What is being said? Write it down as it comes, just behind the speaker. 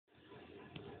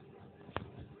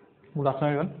Good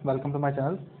afternoon everyone, welcome to my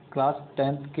channel. Class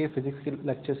 10th के physics की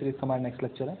lecture series का हमारा नेक्स्ट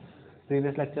लेक्चर है।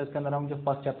 प्रीवियस लेक्चर्स के अंदर हम जो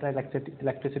फर्स्ट चैप्टर है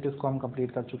इलेक्ट्रिसिटी उसको हम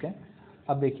कंप्लीट कर चुके हैं।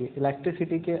 अब देखिए,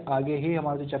 इलेक्ट्रिसिटी के आगे ही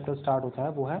हमारा जो चैप्टर स्टार्ट होता है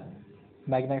वो है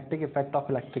magnetic effect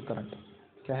of electric current.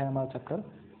 क्या है हमारा chapter?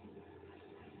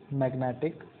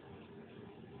 Magnetic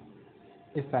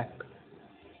effect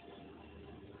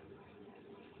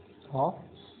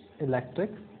of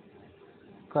electric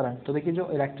current. तो देखिए, जो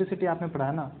इलेक्ट्रिसिटी आपने पढ़ा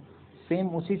है ना, सेम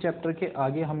उसी चैप्टर के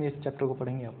आगे हम इस चैप्टर को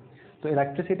पढ़ेंगे। अब तो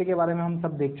इलेक्ट्रिसिटी के बारे में हम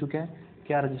सब देख चुके हैं,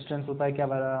 क्या रेजिस्टेंस होता है,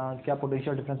 क्या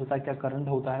पोटेंशियल डिफरेंस होता है, क्या करंट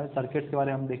होता है, सर्किट्स के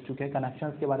बारे में हम देख चुके हैं,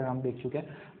 कनेक्शंस के बारे में हम देख चुके हैं,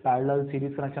 पैरेलल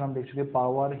सीरीज कनेक्शन हम देख चुके हैं,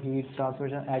 पावर, हीट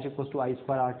ट्रांसमिशन,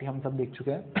 H=I²RT हम सब देख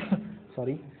चुके हैं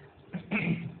सॉरी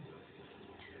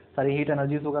सारी हीट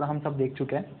एनर्जीज वगैरह हम सब देख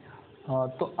चुके हैं।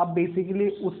 तो अब बेसिकली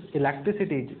उस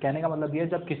इलेक्ट्रिसिटी, कहने का मतलब ये है,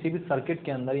 जब किसी भी सर्किट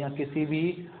के अंदर या किसी भी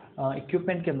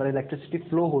इक्विपमेंट के अंदर इलेक्ट्रिसिटी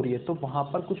फ्लो हो रही है तो वहाँ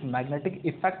पर कुछ मैग्नेटिक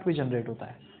इफेक्ट भी जनरेट होता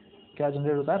है। क्या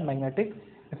जनरेट होता है? Magnetic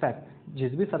effect.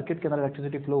 जिस भी सर्किट के अंदर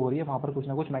इलेक्ट्रिसिटी फ्लो हो रही है वहाँ पर कुछ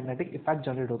ना कुछ मैग्नेटिक इफेक्ट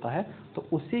जनरेट होता है, तो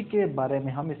उसी के बारे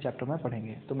में हम इस चैप्टर में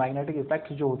पढ़ेंगे। तो मैग्नेटिक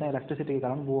इफेक्ट्स जो होते हैं इलेक्ट्रिसिटी के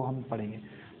कारण वो हम पढ़ेंगे।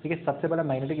 ठीक है, सबसे पहले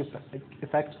मैग्नेटिक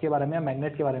इफेक्ट्स के बारे में,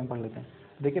 मैग्नेट के बारे में पढ़ लेते हैं।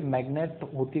 देखिए, मैग्नेट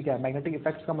होती क्या है? मैग्नेटिक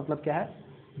इफेक्ट्स का मतलब क्या है?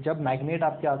 जब मैग्नेट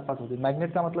आपके आसपास होती है,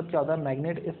 मैग्नेट का मतलब क्या होता है?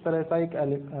 मैग्नेट इस तरह का एक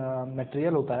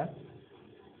मटेरियल होता है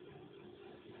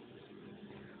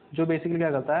जो बेसिकली क्या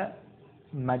करता है,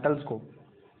 मेटल्स को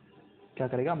क्या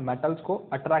करेगा? मेटल्स को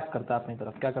अट्रैक्ट करता है अपनी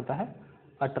तरफ। क्या करता है?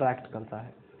 अट्रैक्ट करता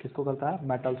है। किसको करता है?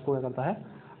 मेटल्स को क्या करता है?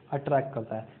 अट्रैक्ट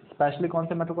करता है। स्पेशली कौन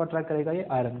से मेटल को अट्रैक्ट करेगा? ये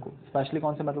आयरन को। स्पेशली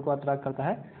कौन से मेटल को अट्रैक्ट करता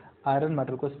है? आयरन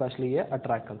मेटल को स्पेशली ये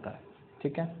अट्रैक्ट करता है।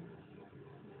 ठीक है,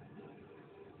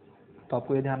 तो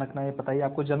आपको ये ध्यान रखना है, पता ही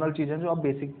आपको जनरल चीज़ें जो आप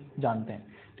बेसिक जानते हैं।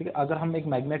 ठीक है, अगर हम एक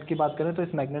मैग्नेट की बात करें तो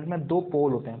इस मैग्नेट में दो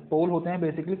पोल होते हैं। पोल होते हैं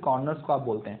बेसिकली कॉर्नर्स को आप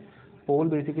बोलते हैं। पोल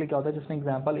बेसिकली क्या होता है? जिसमें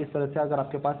एग्जांपल इस तरह से, अगर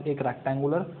आपके पास एक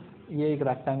रेक्टेंगुलर, ये एक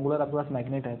रेक्टेंगुलर आपके पास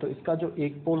मैग्नेट है, तो इसका जो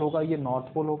एक पोल होगा ये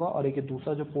नॉर्थ पोल होगा और एक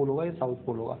दूसरा जो पोल होगा ये साउथ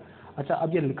पोल होगा। अच्छा,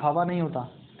 अब ये लिखा हुआ नहीं होता।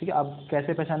 ठीक है, अब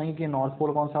कैसे पहचानेंगे कि नॉर्थ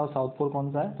पोल कौन सा है और साउथ पोल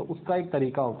कौन सा है? तो उसका एक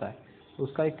तरीका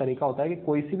होता है। कि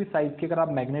कोई सी भी साइज के अगर आप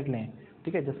मैग्नेट लें,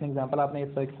 ठीक है, जैसे एग्जांपल आपने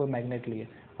इस साइज को मैग्नेट लिए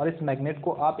और इस मैग्नेट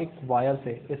को आप एक वायर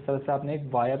से, इस तरह से आपने एक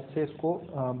वायर से इसको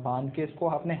बांध के इसको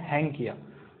आपने हैंग किया।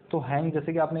 तो हैंग,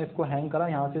 जैसे कि आपने इसको हैंग करा,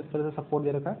 यहाँ से इस तरह से सपोर्ट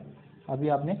दे रखा है।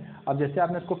 अब जैसे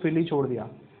आपने इसको फ्रीली छोड़ दिया,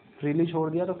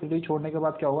 तो फ्रीली छोड़ने के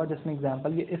बाद क्या होगा? जिसमें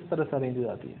एग्जाम्पल ये इस तरह से अरेंज हो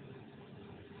जाती है।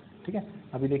 ठीक है,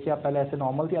 अभी देखिए, आप पहले ऐसे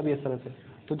नॉर्मल थी, अभी इस तरह से।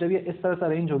 तो जब ये इस तरह से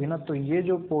अरेंज होगी ना, तो ये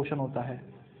जो पोर्शन होता है,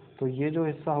 तो ये जो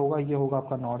हिस्सा होगा ये होगा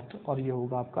आपका नॉर्थ और ये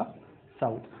होगा आपका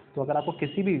साउथ। तो अगर आपको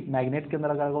किसी भी मैग्नेट के अंदर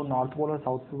अगर नॉर्थ पोल और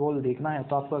साउथ पोल देखना है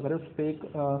तो आपको अगर उस पर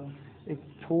एक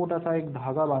छोटा सा एक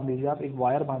धागा बांध दीजिए, आप एक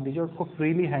वायर बांध दीजिए और उसको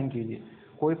फ्रीली हैंग कीजिए।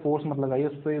 कोई फोर्स मत लगाइए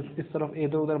उस पर, इस तरफ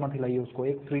इधर उधर मत हिलाइए उसको,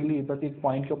 एक फ्रीली बस एक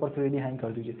पॉइंट के ऊपर फ्रीली हैंग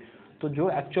कर दीजिए। तो जो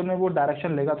एक्चुअल में वो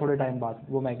डायरेक्शन लेगा थोड़े टाइम बाद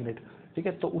वो मैग्नेट, ठीक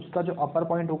है, तो उसका जो अपर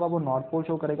पॉइंट होगा वो नॉर्थ पोल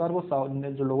शो करेगा और वो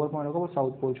जो लोअर पॉइंट होगा वो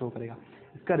साउथ पोल शो करेगा।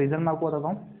 इसका रीज़न मैं आपको बताता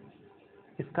हूँ।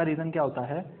 इसका रीज़न क्या होता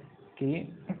है कि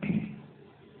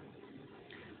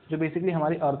जो बेसिकली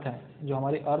हमारी अर्थ है, जो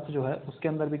हमारी अर्थ जो है उसके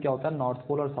अंदर भी क्या होता है? नॉर्थ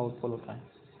पोल और साउथ पोल होता है।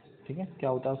 ठीक है, क्या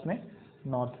होता है उसमें?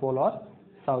 नॉर्थ पोल और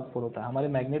साउथ पोल होता है। हमारे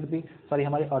मैग्नेट भी, सॉरी,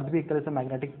 हमारी अर्थ भी एक तरह से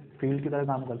मैग्नेटिक फील्ड की तरह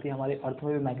काम करती है। हमारे अर्थ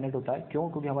में भी मैग्नेट होता है। क्यों?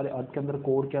 क्योंकि हमारे अर्थ के अंदर,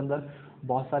 कोर के अंदर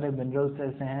बहुत सारे मिनरल्स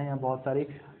ऐसे हैं, या बहुत सारी,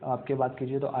 आपके बात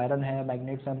कीजिए तो आयरन है,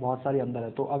 मैग्नेट्स हैं, बहुत सारी अंदर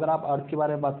है। तो अगर आप अर्थ के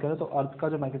बारे में बात करें तो अर्थ का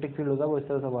जो मैग्नेटिक फील्ड होता है वो इस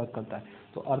तरह से वर्क करता है।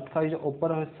 तो अर्थ का ये जो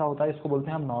ऊपर हिस्सा होता है इसको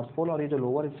बोलते हैं हम नॉर्थ पोल, और ये जो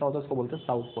लोअर हिस्सा होता है इसको बोलते हैं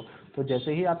साउथ पोल। तो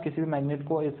जैसे ही आप किसी भी मैग्नेट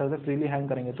को इस तरह से फ्रीली हैंग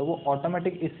करेंगे तो वो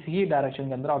ऑटोमेटिक इसी डायरेक्शन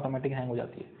के अंदर ऑटोमेटिक हैंग हो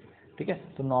जाती है। ठीक है,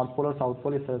 तो नॉर्थ पोल और साउथ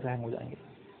पोल इस तरह से हैंग हो जाएंगे।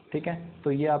 ठीक है,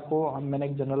 तो ये आपको मैंने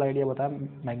एक जनरल आइडिया बताया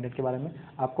मैग्नेट के बारे में।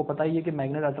 आपको पता ही है कि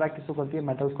मैग्नेट अट्रैक्ट किसको करती है?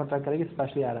 मेटल्स को अट्रैक्ट करेगी,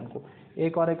 स्पेशली आयरन को।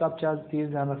 एक आप चार चीज़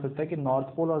ध्यान रख सकते हैं कि नॉर्थ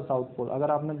पोल और साउथ पोल,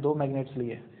 अगर आपने दो मैग्नेट्स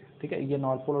लिए, ठीक है, ये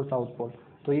नॉर्थ पोल और साउथ पोल,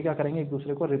 तो ये क्या करेंगे? एक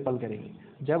दूसरे को रिपल करेंगे।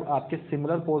 जब आपके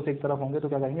सिमिलर पोल्स एक तरफ होंगे तो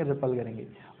क्या करेंगे? रिपल करेंगे।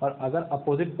 और अगर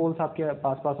अपोजिट पोल्स आपके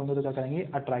पास पास होंगे तो क्या करेंगे?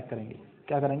 अट्रैक्ट करेंगे।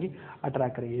 क्या करेंगे?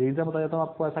 अट्रैक्ट करेंगे। रीज़न बता देता हूँ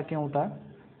आपको ऐसा क्यों होता है।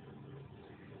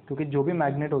 क्योंकि जो भी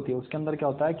मैग्नेट होती है उसके अंदर क्या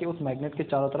होता है कि उस मैग्नेट के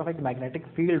चारों तरफ एक मैग्नेटिक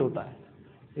फील्ड होता है।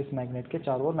 इस मैग्नेट के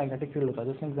चारों ओर मैग्नेटिक फील्ड होता है।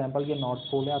 जिसमें एग्जांपल ये नॉर्थ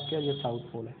पोल है आपके, ये साउथ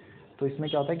पोल है। तो इसमें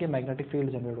क्या होता है कि मैग्नेटिक फील्ड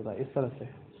जनरेट होता है इस तरह से।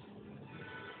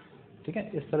 ठीक है,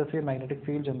 इस तरह से मैग्नेटिक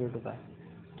फील्ड जनरेट होता है।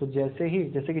 तो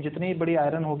जैसे कि जितनी बड़ी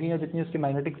आयरन होगी या जितनी उसकी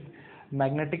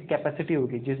मैग्नेटिक कैपेसिटी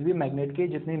होगी, जिस भी मैग्नेट की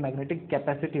जितनी मैग्नेटिक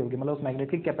कैपेसिटी होगी, मतलब उस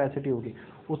मैग्नेट की कैपेसिटी होगी,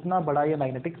 उतना बड़ा ये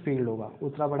मैग्नेटिक फील्ड होगा,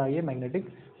 उतना बड़ा ये मैग्नेटिक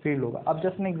फील्ड होगा। अब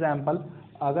जस्ट एन एग्जांपल,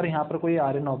 अगर यहाँ पर कोई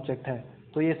आयरन ऑब्जेक्ट है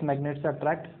तो ये इस मैग्नेट से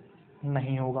अट्रैक्ट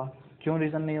नहीं होगा। क्यों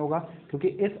रीज़न नहीं होगा? क्योंकि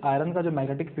इस आयरन का जो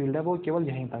मैग्नेटिक फील्ड है वो केवल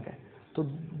यहीं तक है। तो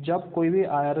जब कोई भी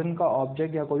आयरन का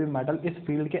ऑब्जेक्ट या कोई भी मेटल इस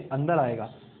फील्ड के अंदर आएगा,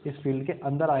 इस फील्ड के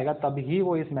अंदर आएगा, तभी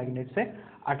वो इस मैग्नेट से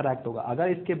अट्रैक्ट होगा। अगर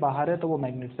इसके बाहर है तो वो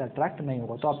मैग्नेट से अट्रैक्ट नहीं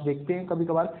होगा। तो आप देखते हैं कभी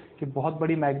कभार कि बहुत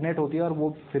बड़ी मैग्नेट होती है और वो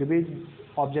फिर भी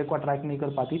ऑब्जेक्ट को अट्रैक्ट नहीं कर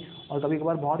पाती, और कभी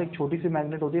कभार बहुत एक छोटी सी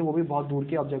मैग्नेट होती है, वो भी बहुत दूर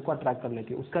के ऑब्जेक्ट को अट्रैक्ट कर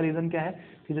लेती है। उसका रीज़न क्या है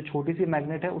कि जो छोटी सी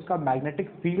मैग्नेट है उसका मैग्नेटिक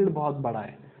फील्ड बहुत बड़ा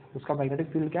है, उसका मैग्नेटिक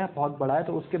फील्ड क्या है, बहुत बड़ा है।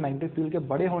 तो उसके मैग्नेटिक फील्ड के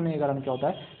बड़े होने के कारण क्या होता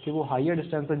है कि वो हाइयर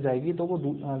डिस्टेंस तक जाएगी, तो वो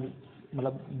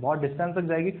मतलब बहुत डिस्टेंस तक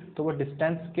जाएगी, तो वो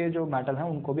डिस्टेंस के जो मेटल हैं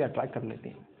उनको भी अट्रैक्ट कर लेती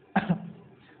है।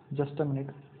 Just a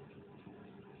minute.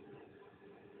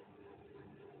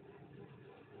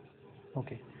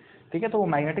 ओके, ठीक है। तो वो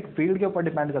मैग्नेटिक फील्ड के ऊपर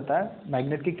डिपेंड करता है,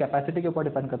 मैग्नेट की कैपेसिटी के ऊपर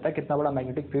डिपेंड करता है कितना बड़ा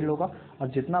मैग्नेटिक फील्ड होगा, और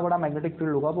जितना बड़ा मैग्नेटिक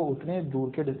फील्ड होगा वो उतने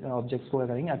दूर के ऑब्जेक्ट्स को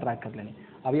करेंगे अट्रैक्ट कर लेंगे।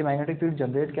 अब ये मैग्नेटिक फील्ड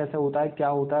जनरेट कैसे होता है, क्या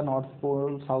होता है नॉर्थ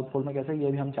पोल साउथ पोल में कैसे,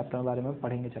 ये भी हम चैप्टर के बारे में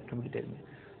पढ़ेंगे, चैप्टर में डिटेल में।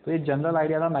 तो ये जनरल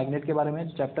आइडिया था मैग्नेट के बारे में।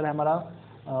 चैप्टर है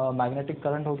हमारा मैग्नेटिक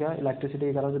करंट हो गया, इलेक्ट्रिसिटी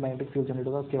के कारण जो मैग्नेटिक फील्ड जनरेट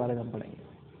होगा उसके बारे में हम पढ़ेंगे,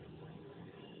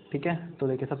 ठीक है। तो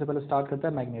देखिए सबसे पहले स्टार्ट करते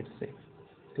हैं मैग्नेट से,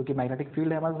 क्योंकि मैग्नेटिक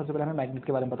फील्ड है हमारा, सबसे पहले हमें मैग्नेट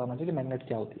के बारे में बताना चाहिए कि मैग्नेट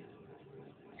क्या होती है,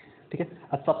 ठीक है।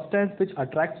 A substance which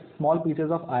attract small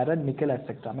pieces of iron, निकल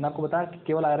एक्सेट्रा। मैंने आपको बताया कि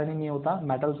केवल आयरन ही नहीं होता,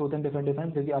 मेटल्स होते हैं डिफरेंट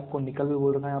डिफरेंट, जैसे आपको निकल भी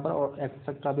बोल रखा है यहाँ पर, और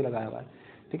एक्सेट्रा भी लगाया हुआ है,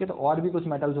 ठीक है। तो और भी कुछ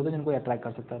मेटल्स होते हैं जिनको अट्रैक्ट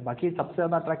कर सकता है। बाकी सबसे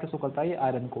ज़्यादा अट्रैक्ट किसको करता है, ये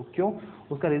आयरन को। क्यों?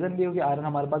 उसका रीज़न भी है कि आयरन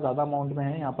हमारे पास ज़्यादा अमाउंट में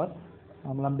है यहाँ पर,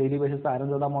 हम डेली बेसिस पे आयरन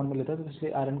ज़्यादा अमाउंट में लेते हैं, तो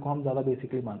इसलिए आयरन को हम ज़्यादा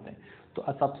बेसिकली मानते हैं। तो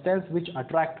a substance which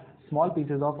attract small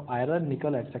pieces of iron,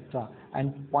 nickel, etc.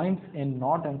 and points in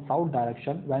north and south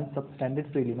direction when suspended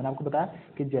freely। मैंने आपको बताया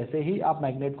कि जैसे ही आप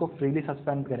मैग्नेट को फ्रीली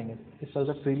सस्पेंड करेंगे, इस तरह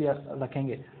से फ्रीली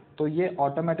रखेंगे, तो ये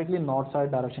ऑटोमेटिकली नॉर्थ साउथ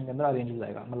डायरेक्शन के अंदर अरेंज हो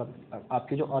जाएगा। मतलब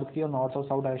आपकी जो अर्थ की और नॉर्थ और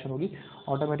साउथ डायरेक्शन होगी,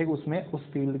 ऑटोमेटिक उसमें उस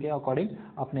फील्ड के अकॉर्डिंग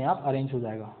अपने आप अरेंज हो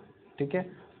जाएगा, ठीक है।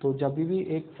 तो जब भी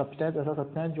एक सब्सटेंस ऐसा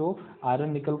सब्सटेंस जो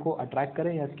आयरन निकल को अट्रैक्ट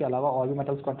करे या इसके अलावा और भी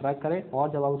मेटल्स को अट्रैक्ट करे,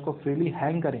 और जब आप उसको फ्रीली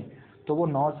हैंग करें, तो वो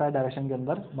नॉर्थ साइड डायरेक्शन के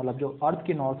अंदर, मतलब जो अर्थ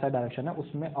की नॉर्थ साइड डायरेक्शन है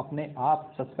उसमें अपने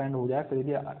आप सस्पेंड हो जाए, फिर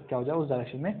क्या हो जाए, उस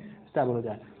डायरेक्शन में स्टेबल हो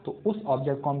जाए। तो उस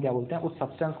ऑब्जेक्ट को हम क्या बोलते हैं, उस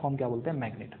सब्सटेंस को हम क्या बोलते हैं,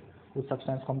 मैग्नेट। उस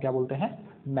सब्सटेंस को हम क्या बोलते हैं,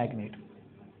 magnet.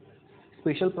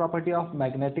 Special property of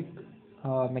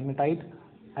magnetite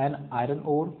and iron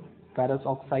ore ferrous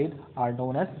oxide are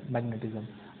known as magnetism.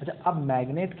 अच्छा, अब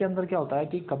मैग्नेट के अंदर क्या होता है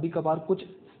कि कभी कभार कुछ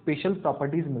स्पेशल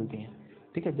प्रॉपर्टीज मिलती हैं,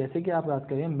 ठीक है। जैसे कि आप बात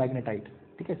करें मैग्नेटाइट,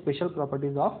 ठीक है, स्पेशल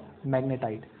प्रॉपर्टीज ऑफ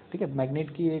मैग्नेटाइट, ठीक है। मैग्नेट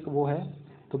की एक वो है,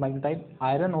 तो मैग्नेटाइट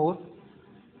आयरन ओर,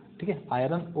 ठीक है,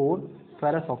 iron ore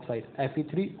ferrous oxide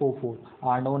Fe3O4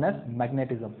 are known as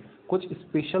magnetism. कुछ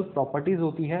स्पेशल प्रॉपर्टीज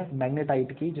होती है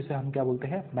मैग्नेटाइट की जिसे हम क्या बोलते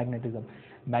हैं, मैग्नेटिज्म।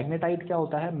 मैग्नेटाइट क्या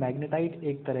होता है, मैग्नेटाइट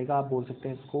एक तरह का आप बोल सकते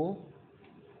हैं इसको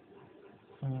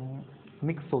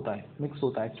मिक्स होता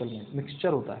है एक्चुअल में, मिक्सचर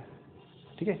होता है,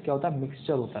 ठीक है। क्या होता है,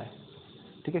 मिक्सचर होता है,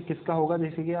 ठीक है। किसका होगा,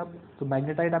 जैसे कि आप, तो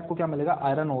मैग्नेटाइट आपको क्या मिलेगा,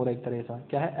 आयरन ओर, एक तरह का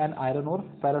क्या है, an iron ore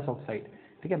ferrous oxide,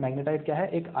 ठीक है। मैग्नेटाइट क्या है,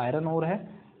 एक आयरन ओर है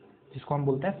जिसको हम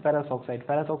बोलते हैं फेरस ऑक्साइड।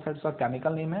 फेरस ऑक्साइड का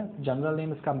केमिकल नेम है, जनरल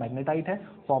नेम इसका मैग्नेटाइट है,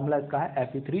 फॉर्मूला इसका है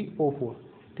Fe3O4,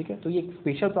 ठीक है। तो ये एक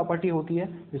स्पेशल प्रॉपर्टी होती है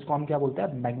जिसको हम क्या बोलते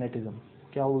हैं, मैग्नेटिज्म।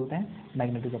 क्या बोलते हैं,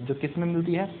 मैग्नेटिज्म, जो किस में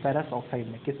मिलती है, फेरस ऑक्साइड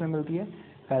में। किस में मिलती है,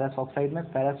 फेरस ऑक्साइड में।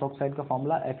 फेरस ऑक्साइड का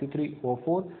फॉर्मूला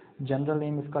Fe3O4, जनरल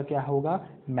नेम इसका क्या होगा,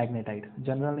 मैग्नेटाइट।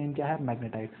 जनरल नेम क्या है,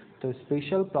 मैग्नेटाइट। तो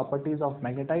स्पेशल प्रॉपर्टीज ऑफ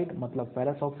मैग्नेटाइट मतलब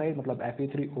फेरस ऑक्साइड मतलब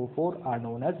Fe3O4 are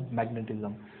known as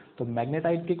magnetism. तो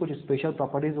मैग्नेटाइट की कुछ स्पेशल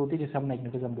प्रॉपर्टीज होती है जिसे हम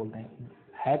मैग्नेटिज्म बोलते हैं।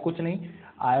 है कुछ नहीं,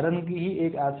 आयरन की ही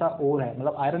एक ऐसा ओर है,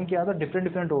 मतलब आयरन के अंदर डिफरेंट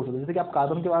डिफरेंट ओर्स होते हैं। जैसे कि आप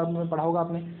कार्बन के बारे में पढ़ा होगा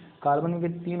आपने, कार्बन के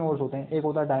 3 ओर्स होते हैं, एक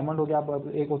होता है डायमंड हो गया,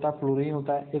 एक होता है फ्लोरीन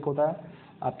होता है, एक होता है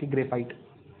आपकी ग्रेफाइट,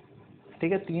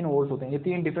 ठीक है। 3 ओर्स होते हैं, ये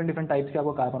 3 डिफरेंट डिफरेंट टाइप्स के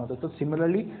आपको कार्बन होते हैं। तो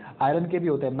सिमिलरली आयरन के भी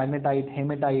होते हैं, मैग्नेटाइट,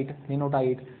 हेमेटाइट,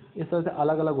 लिनोटाइट, इस तरह से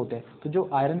अलग अलग होते हैं। तो जो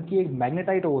आयरन की एक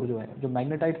मैग्नेटाइट ओर जो है, जो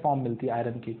मैग्नेटाइट फॉर्म मिलती है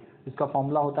आयरन की, इसका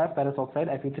फॉर्मूला होता है फेरस ऑक्साइड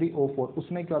Fe3O4।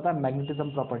 उसमें क्या होता है, मैग्नेटिज्म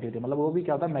प्रॉपर्टी होती है, मतलब वो भी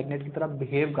क्या होता है, मैग्नेट की तरह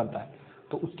बिहेव करता है।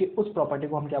 तो उसके उस प्रॉपर्टी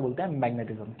को हम क्या बोलते हैं,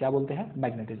 मैग्नेटिज्म। क्या बोलते हैं,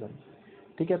 मैग्नेटिज्म,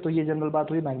 ठीक है। तो ये जनरल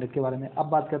बात हुई मैग्नेट के बारे में। अब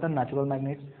बात करते हैं नेचुरल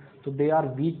मैग्नेट्स। तो they are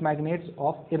weak magnets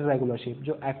of irregular shape.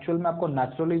 जो एक्चुअल में आपको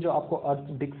नेचुरली जो आपको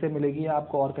अर्थ डिक से मिलेगी या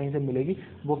आपको और कहीं से मिलेगी,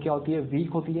 वो क्या होती है,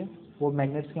 वीक होती है। वो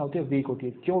मैग्नेट्स क्या होती है, वीक होती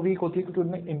है। क्यों वीक होती है, क्योंकि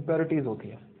उनमें इम्प्योरिटीज होती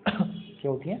है।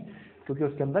 क्या होती है, क्योंकि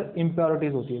उसके अंदर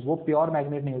इम्प्योरिटीज होती है। वो प्योर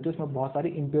मैग्नेट नहीं होती, उसमें बहुत सारी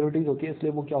इम्प्योरिटीज होती है,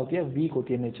 इसलिए वो क्या होती है, वीक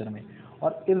होती है नेचर में।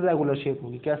 और इरेगुलर शेप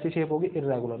होगी। कैसी शेप होगी,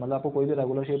 इरेगुलर, मतलब आपको कोई भी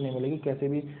रेगुलर शेप नहीं मिलेगी, कैसे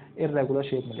भी इरेगुलर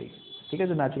शेप मिलेगी। ठीक है,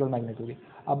 जो नेचुरल मैग्नेट होगी।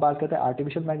 अब बात करते हैं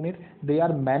artificial magnet, they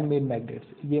are man made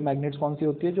magnets. ये मैग्नेट्स कौन सी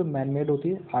होती है, जो मैन मेड होती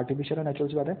है, आर्टिफिशियल और नेचुरल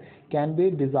से बात है। Can be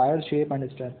Dzire shape and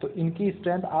strength, तो इनकी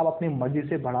स्ट्रेंथ आप अपनी मर्जी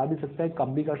से बढ़ा भी सकते हैं,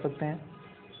 कम भी कर सकते हैं,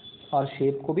 और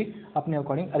शेप को भी अपने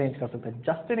अकॉर्डिंग अरेंज कर सकते हैं।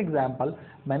 जस्ट एन एग्जाम्पल,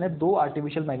 मैंने 2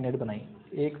 आर्टिफिशियल मैग्नेट बनाई,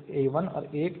 एक A1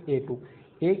 और एक A2।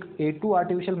 एक A2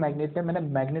 आर्टिफिशियल मैग्नेट में मैंने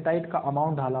मैग्नेटाइट का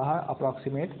अमाउंट डाला है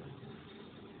अप्रॉक्सीमेट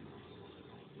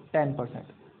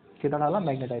 10%। कितना डाला,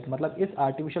 मैग्नेटाइट, मतलब इस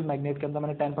आर्टिफिशियल मैग्नेट के अंदर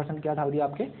मैंने 10% क्या डाल दिया,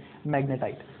 आपके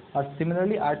मैग्नेटाइट। और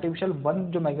सिमिलरली आर्टिफिशियल 1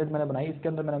 जो मैग्नेट मैंने बनाई, इसके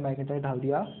अंदर मैंने मैग्नेटाइट डाल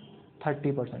दिया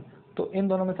 30%। तो इन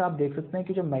दोनों में से आप देख सकते हैं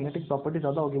कि जो मैग्नेटिक प्रॉपर्टी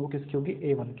ज़्यादा होगी वो किसकी होगी,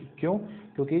 A1 की। क्यों,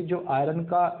 क्योंकि जो आयरन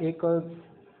का एक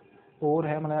और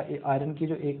है, मतलब आयरन की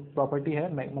जो एक प्रॉपर्टी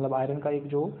है, मतलब आयरन का एक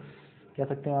जो कह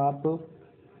सकते हैं आप,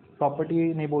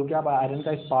 प्रॉपर्टी नहीं बोल के आप, आयरन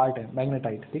का एक पार्ट है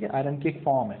मैग्नेटाइट, ठीक है, आयरन की एक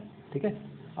फॉर्म है, ठीक है,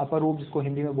 अपर रूप जिसको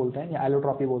हिंदी में बोलते हैं, या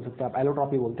एलोट्रॉपी बोल सकते हैं आप,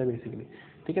 एलोट्रॉपी बोलते हैं बेसिकली,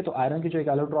 ठीक है। तो आयरन की जो एक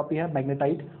एलोट्रॉपी है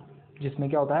मैग्नेटाइट, जिसमें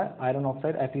क्या होता है, iron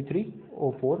oxide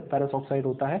Fe3O4 ferrous oxide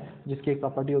होता है, जिसकी एक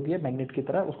प्रॉपर्टी होती है मैग्नेट की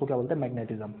तरह, उसको क्या बोलते हैं,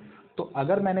 मैग्नेटिज्म। तो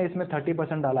अगर मैंने इसमें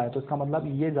 30% डाला है, तो इसका मतलब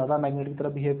ये ज़्यादा मैग्नेट की तरह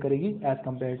बिहेव करेगी एज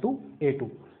कम्पेयर टू A2,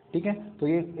 ठीक है। तो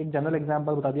ये एक जनरल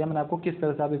एग्जाम्पल बता दिया मैंने आपको, किस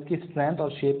तरह से आप इसकी स्ट्रेंथ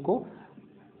और शेप को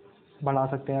बढ़ा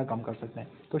सकते हैं या कम कर सकते हैं।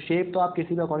 तो शेप तो आप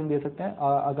किसी भी अकॉर्डिंग दे सकते हैं,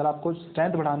 अगर आपको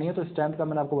स्ट्रेंथ बढ़ानी है तो स्ट्रेंथ का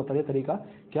मैंने आपको बता दिया तरीका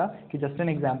क्या, कि जस्ट एन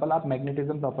एग्जांपल, आप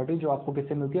मैग्नेटिज्म प्रॉपर्टी जो आपको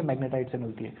किससे मिलती है, मैग्नेटाइट से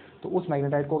मिलती है। तो उस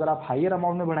मैग्नेटाइट को अगर आप हाइयर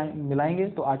अमाउंट में बढ़ाएं मिलाएंगे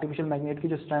तो आर्टिफिशियल मैग्नेट की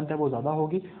जो स्ट्रेंथ है वो ज़्यादा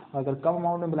होगी, अगर कम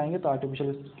अमाउंट में मिलाएंगे तो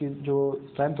आर्टिफिशियल की जो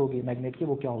स्ट्रेंथ होगी मैग्नेट की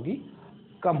वो क्या होगी,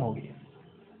 कम होगी,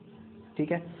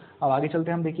 ठीक है। अब आगे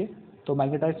चलते हैं हम, देखिए, तो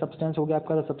मैग्नेटाइज सब्सटेंस हो गया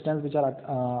आपका, सब्सटेंस विच आर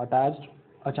अटैच्ड।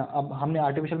 अच्छा, अब हमने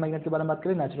आर्टिफिशियल मैग्नेट के बारे में बात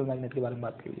करी, नेचुरल मैग्नेट के बारे में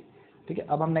बात करी, ठीक है।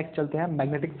 अब हम नेक्स्ट चलते हैं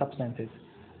magnetic substances.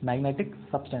 Magnetic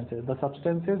substances, the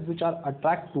substances which are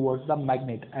attract towards the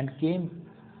magnet and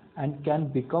can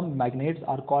become magnets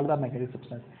are called the magnetic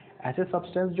substance. ऐसे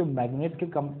सब्सटेंस जो मैग्नेट के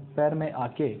कंपेयर में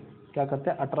आके क्या करते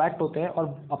हैं, अट्रैक्ट होते हैं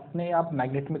और अपने आप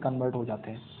मैग्नेट में कन्वर्ट हो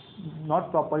जाते हैं,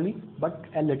 not properly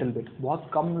but a little bit, बहुत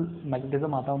कम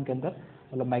मैग्नेटिज्म आता है उनके अंदर,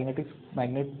 मतलब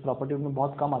मैग्नेट प्रॉपर्टी उनमें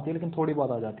बहुत कम आती है, लेकिन थोड़ी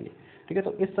बहुत आ जाती है, ठीक है।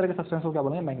 तो इस तरह के सब्सटेंस को क्या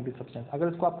बोलेंगे, मैग्नेटिक सब्सटेंस। अगर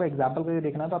इसको आपको एग्जाम्पल करके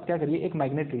देखना है तो आप क्या करिए, एक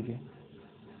मैग्नेट लीजिए,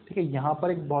 ठीक है, यहाँ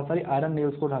पर एक बहुत सारी आयरन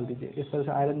नेल्स को डाल दीजिए, इस तरह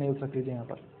से आयरन नेल्स रख लीजिए यहाँ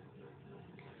पर।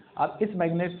 अब इस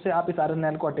मैग्नेट से आप इस आयरन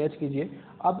नेल को अटैच कीजिए,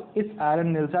 अब इस आयरन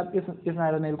नेल से आप इस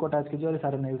आयरन नेल को अटैच कीजिए, और इस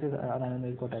आयरन नेल से इस आयरन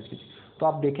नेल को अटैच कीजिए, तो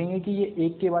आप देखेंगे कि ये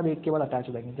एक के बाद अटैच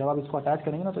हो जाएंगे। जब आप इसको अटैच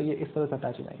करेंगे ना तो ये इस तरह से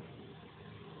अटैच हो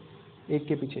जाएंगे, एक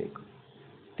के पीछे एक,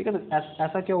 ठीक है। तो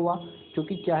ऐसा क्या हुआ,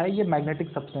 क्योंकि क्या है, ये मैग्नेटिक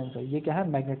सब्सटेंस है, ये क्या है,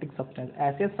 मैग्नेटिक सब्सटेंस।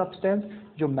 ऐसे सब्सटेंस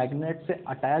जो मैग्नेट से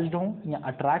अटैच्ड हों या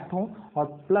अट्रैक्ट हों, और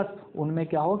प्लस उनमें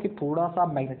क्या हो कि थोड़ा सा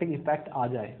मैग्नेटिक इफेक्ट आ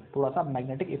जाए, थोड़ा सा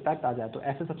मैग्नेटिक इफेक्ट आ जाए, तो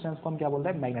ऐसे सब्सटेंस को हम क्या बोलते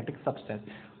हैं, मैग्नेटिक सब्सटेंस।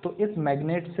 तो इस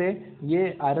मैग्नेट से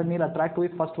ये आयरन नील अट्रैक्ट हुई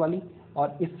फर्स्ट वाली,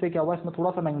 और इससे क्या हुआ, इसमें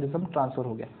थोड़ा सा मैग्नेटिज्म ट्रांसफर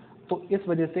हो गया, तो इस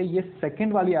वजह से ये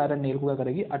सेकेंड वाली आयरन नील को क्या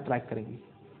करेगी, अट्रैक्ट करेगी,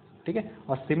 ठीक है।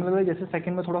 और सिमिलरली जैसे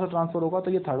सेकंड में थोड़ा सा ट्रांसफर होगा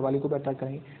तो ये थर्ड वाली को भी अट्रैक्ट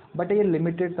करेंगे, बट ये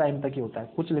लिमिटेड टाइम तक ही होता है,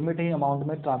 कुछ लिमिट ही अमाउंट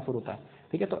में ट्रांसफर होता है,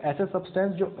 ठीक है। तो ऐसे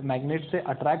सब्सटेंस जो मैग्नेट से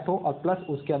अट्रैक्ट हो और प्लस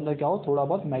उसके अंदर क्या हो, थोड़ा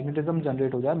बहुत मैग्नेटिज्म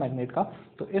जनरेट हो जाए मैग्नेट का,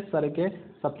 तो इस तरह के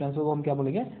सब्सटेंस को हम क्या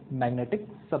बोलेंगे, magnetic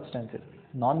substances.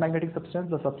 Non magnetic substance,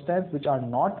 the substance which are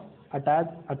not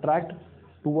attract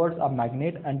towards a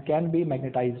magnet and can be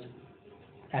magnetised.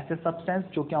 ऐसे सब्सटेंस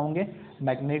जो क्या होंगे,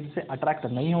 मैग्नेट से अट्रैक्ट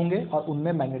नहीं होंगे और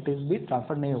उनमें मैग्नेटिज्म भी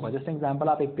ट्रांसफर नहीं होगा। जैसे एग्जांपल,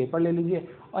 आप एक पेपर ले लीजिए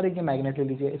और एक ये मैग्नेट ले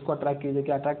लीजिए, इसको अट्रैक्ट कीजिए,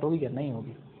 क्या अट्रैक्ट होगी, क्या नहीं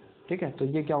होगी, ठीक है। तो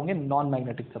ये क्या होंगे, नॉन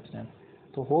मैग्नेटिक सब्सटेंस।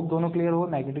 तो होप दोनों क्लियर हो,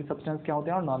 मैग्नेटिक सब्सटेंस क्या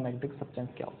होते हैं और नॉन मैग्नेटिक सब्सटेंस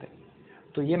क्या होते हैं।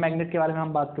 तो ये मैग्नेट के बारे में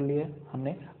हम बात कर लिए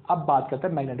हमने। अब बात करते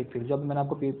हैं मैग्नेटिक फील्ड। जब मैंने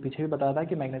आपको पीछे भी बताया था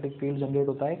कि मैग्नेटिक फील्ड जनरेट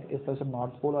होता है, इस तरह से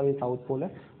नॉर्थ पोल और ये साउथ पोल है,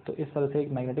 तो इस तरह से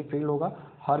एक मैग्नेटिक फील्ड होगा।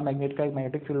 हर मैग्नेट का एक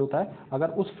मैग्नेटिक फील्ड होता है। अगर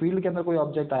उस फील्ड के अंदर कोई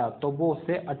ऑब्जेक्ट आया तो वो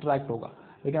उससे अट्रैक्ट होगा,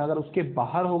 लेकिन अगर उसके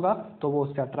बाहर होगा तो वो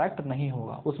उससे अट्रैक्ट नहीं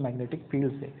होगा उस मैग्नेटिक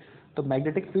फील्ड से। तो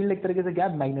मैग्नेटिक फील्ड एक तरीके से क्या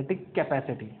है, मैग्नेटिक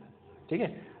कैपेसिटी, ठीक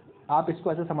है। आप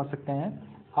इसको ऐसे समझ सकते हैं,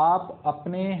 आप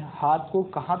अपने हाथ को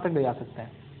कहाँ तक ले जा सकते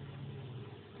हैं,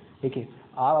 देखिए,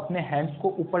 आप अपने हैंड्स को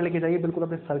ऊपर लेके जाइए बिल्कुल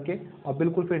अपने सर के, और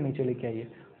बिल्कुल फिर नीचे लेके आइए।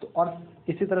 तो और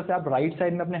इसी तरह से आप राइट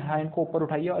साइड में अपने हैंड को ऊपर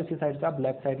उठाइए, और इसी साइड से आप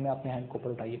लेफ्ट साइड में अपने हैंड को ऊपर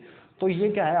उठाइए। तो ये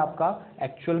क्या है, आपका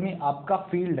एक्चुअल में आपका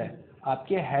फील्ड है,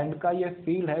 आपके हैंड का ये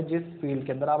फील्ड है, जिस फील्ड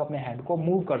के अंदर आप अपने हैंड को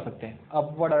मूव कर सकते हैं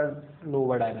अपवर्ड और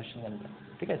लोअर डायरेक्शन के अंदर,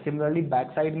 ठीक है। सिमिलरली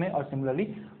बैक साइड में और सिमिलरली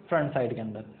फ्रंट साइड के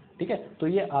अंदर, ठीक है। तो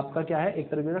ये आपका क्या है,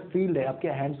 एक तरीके से फील्ड है, आपके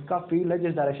हैंड्स का फील्ड है,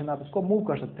 जिस डायरेक्शन में आप इसको मूव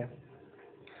कर सकते हैं।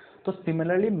 तो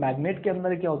सिमिलरली मैग्नेट के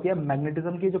अंदर क्या होती है,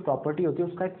 मैग्नेटिज्म की जो प्रॉपर्टी होती है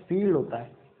उसका एक फील्ड होता है,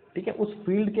 ठीक है। उस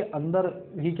फील्ड के अंदर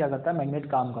ही क्या करता है, मैग्नेट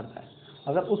काम करता है।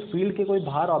 अगर उस फील्ड के कोई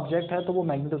बाहर ऑब्जेक्ट है तो वो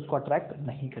मैग्नेट उसको अट्रैक्ट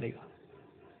नहीं करेगा।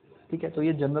 ठीक है, तो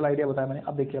ये जनरल आइडिया बताया मैंने।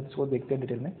 अब देखिए, अब इसको देखते हैं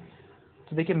डिटेल में।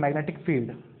 तो देखिए मैग्नेटिक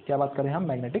फील्ड, क्या बात करें हम,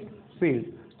 मैग्नेटिक फील्ड।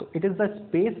 तो it is the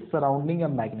space surrounding a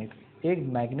magnet, एक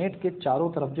मैग्नेट के चारों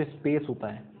तरफ जो स्पेस होता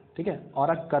है, ठीक है, और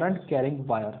अ करंट कैरिंग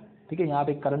वायर, ठीक है, यहाँ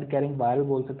पे करंट कैरिंग वायर भी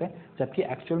बोल सकते हैं, जबकि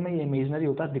एक्चुअल में ये इमेजनरी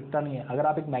होता है, दिखता नहीं है। अगर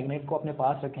आप एक मैग्नेट को अपने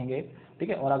पास रखेंगे, ठीक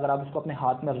है, और अगर आप उसको अपने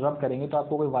हाथ में रब करेंगे तो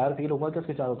आपको कोई वायर फील होगा कि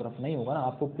उसके चारों तरफ, नहीं होगा ना,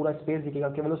 आपको पूरा स्पेस दिखेगा,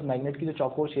 केवल उस मैग्नेट की जो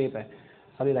चौकोर शेप है,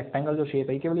 सॉरी रेक्टेंगल जो शेप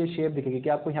है, केवल ये शेप दिखेगी।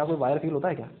 क्या आपको यहाँ कोई वायर फील होता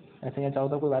है क्या, ऐसे यहाँ चारों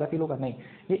तरफ कोई वायर फील होगा, नहीं,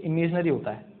 ये इमेजनरी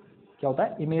होता है। क्या होता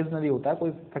है, इमेजनरी होता है,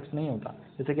 कोई फिक्स नहीं होता।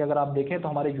 जैसे कि अगर आप देखें तो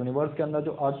हमारे यूनिवर्स के अंदर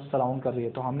जो अर्थ सराउंड कर रही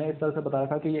है, तो हमने इस तरह से बता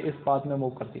रखा कि ये इस पाथ में मूव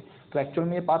करती है, तो एक्चुअल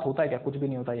में ये पाथ होता है क्या, कुछ भी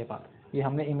नहीं होता ये पाथ, ये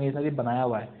हमने इमेजनरी बनाया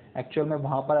हुआ है, एक्चुअल में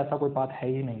वहाँ पर ऐसा कोई पाथ है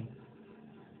ही नहीं।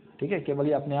 ठीक है, केवल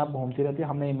ये अपने आप घूमती रहती है,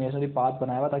 हमने इमेजनरी पाथ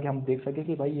बनाया हुआ ताकि हम देख सके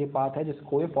कि भाई ये पाथ है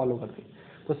जिसको ये फॉलो करती है।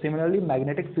 तो सिमिलरली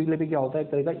मैग्नेटिक फील्ड भी क्या होता है,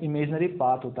 एक तरह का इमेजनरी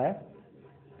पाथ होता है,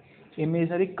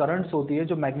 इमेजनरी करंट्स होती है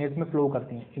जो मैग्नेट में फ्लो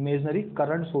करती हैं, इमेजनरी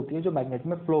करंट्स होती है जो मैग्नेट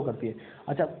में फ्लो करती है।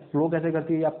 अच्छा, फ्लो कैसे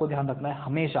करती है ये आपको ध्यान रखना है,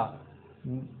 हमेशा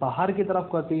बाहर की तरफ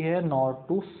करती है नॉर्थ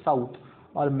टू साउथ,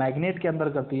 और मैग्नेट के अंदर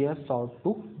करती है साउथ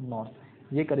टू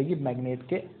नॉर्थ। ये करेगी मैग्नेट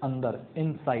के अंदर,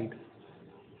 इनसाइड,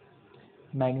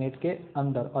 मैग्नेट के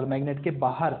अंदर, और मैग्नेट के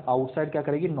बाहर आउटसाइड क्या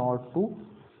करेगी, नॉर्थ टू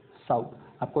साउथ।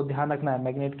 आपको ध्यान रखना है,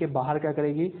 मैग्नेट के बाहर क्या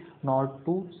करेगी, नॉर्थ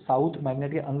टू साउथ,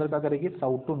 मैग्नेट के अंदर क्या करेगी,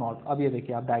 साउथ टू नॉर्थ। अब ये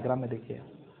देखिए आप डायग्राम में देखिए,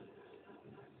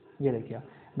 ये देखिए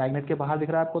मैग्नेट के बाहर दिख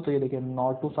रहा है आपको, तो ये देखिए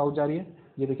नॉर्थ टू साउथ जा रही है,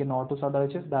 ये देखिए नॉर्थ टू साउथ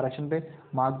डायरेक्शन पे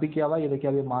मार्क भी किया हुआ है, ये देखिए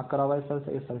अभी मार्क करा हुआ है इस तरह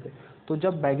से, इस तरह से। तो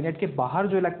जब मैग्नेट के बाहर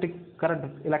जो इलेक्ट्रिक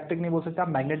करंट, इलेक्ट्रिक नहीं बोल सकते आप,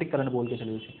 मैग्नेटिक करंट बोल के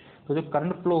चलिए उसे, तो जो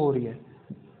करंट फ्लो हो रही है,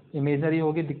 इमेजनरी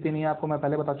होगी, दिखती नहीं है आपको, मैं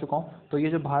पहले बता चुका हूँ। तो ये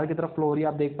जो बाहर की तरफ फ्लो हो रही है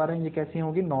आप देख पा रहे हैं, ये कैसी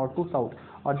होगी, नॉर्थ टू साउथ।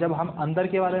 और जब हम अंदर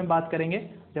के बारे में बात करेंगे,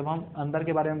 जब हम अंदर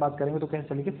के बारे में बात करेंगे तो कैसे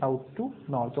चलेगी, साउथ टू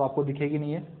नॉर्थ, तो आपको दिखेगी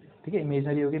नहीं है, ठीक है,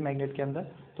 इमेजनरी होगी मैग्नेट के अंदर,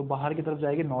 तो बाहर की तरफ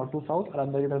जाएगी नॉर्थ टू साउथ, और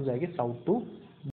अंदर की तरफ जाएगी साउथ टू